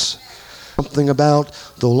angels. something about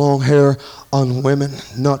the long hair on women,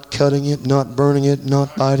 not cutting it, not burning it,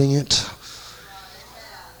 not biting it,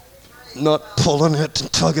 not pulling it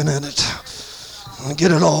and tugging at it. I'm going to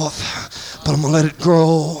get it off, but I'm going to let it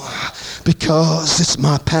grow. Because it's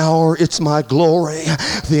my power, it's my glory.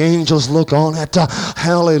 The angels look on it.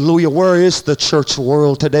 Hallelujah. Where is the church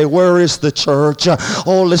world today? Where is the church?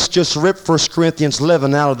 Oh, let's just rip 1 Corinthians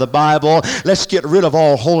 11 out of the Bible. Let's get rid of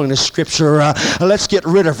all holiness scripture. Let's get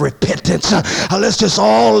rid of repentance. Let's just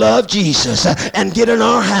all love Jesus and get in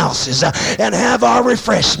our houses and have our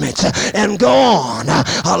refreshments and go on.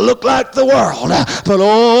 Look like the world. But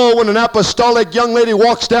oh, when an apostolic young lady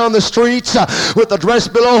walks down the streets with a dress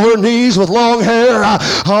below her knees, with long hair,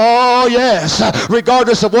 oh yes,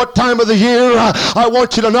 regardless of what time of the year, I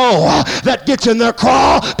want you to know that gets in their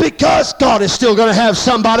craw, because God is still going to have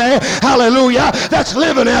somebody, hallelujah, that's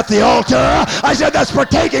living at the altar. I said that's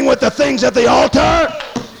partaking with the things at the altar.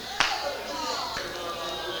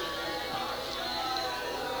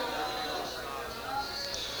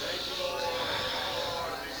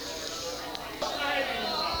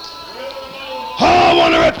 I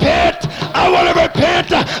want to repent. I want to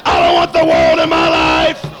repent. I don't want the world in my life.